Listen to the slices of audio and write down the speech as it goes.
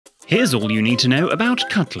Here's all you need to know about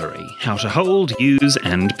cutlery, how to hold, use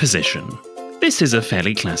and position. This is a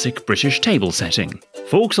fairly classic British table setting.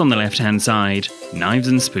 Forks on the left-hand side, knives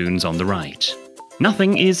and spoons on the right.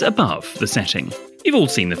 Nothing is above the setting. You've all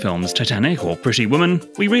seen the films Titanic or Pretty Woman.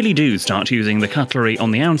 We really do start using the cutlery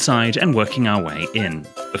on the outside and working our way in.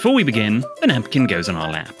 Before we begin, the napkin goes on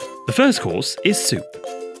our lap. The first course is soup.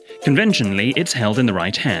 Conventionally, it's held in the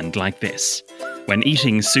right hand like this. When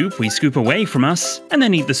eating soup, we scoop away from us and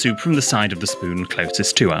then eat the soup from the side of the spoon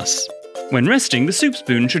closest to us. When resting, the soup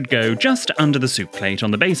spoon should go just under the soup plate on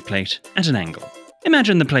the base plate at an angle.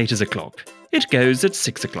 Imagine the plate as a clock. It goes at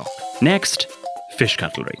 6 o'clock. Next, fish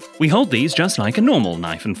cutlery. We hold these just like a normal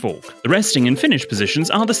knife and fork. The resting and finish positions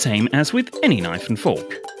are the same as with any knife and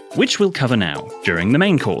fork, which we'll cover now, during the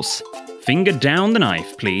main course. Finger down the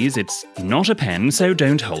knife, please. It's not a pen, so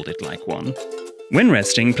don't hold it like one. When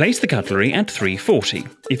resting, place the cutlery at 3:40,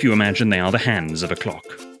 if you imagine they are the hands of a clock.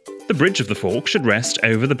 The bridge of the fork should rest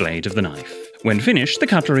over the blade of the knife. When finished, the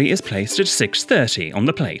cutlery is placed at 6:30 on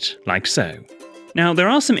the plate, like so. Now, there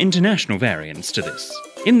are some international variants to this.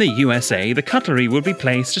 In the USA, the cutlery would be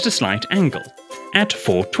placed at a slight angle, at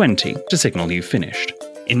 4:20, to signal you've finished.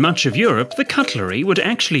 In much of Europe, the cutlery would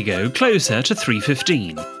actually go closer to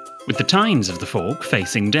 3:15, with the tines of the fork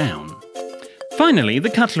facing down. Finally, the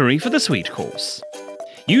cutlery for the sweet course.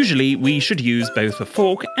 Usually, we should use both a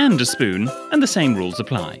fork and a spoon, and the same rules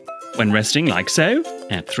apply. When resting like so,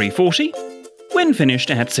 at 3:40, when finished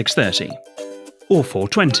at 6:30, or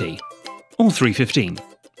 4:20, or 3:15.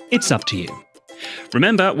 It's up to you.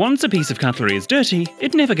 Remember, once a piece of cutlery is dirty,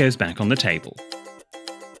 it never goes back on the table.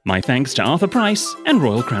 My thanks to Arthur Price and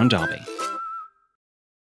Royal Crown Derby.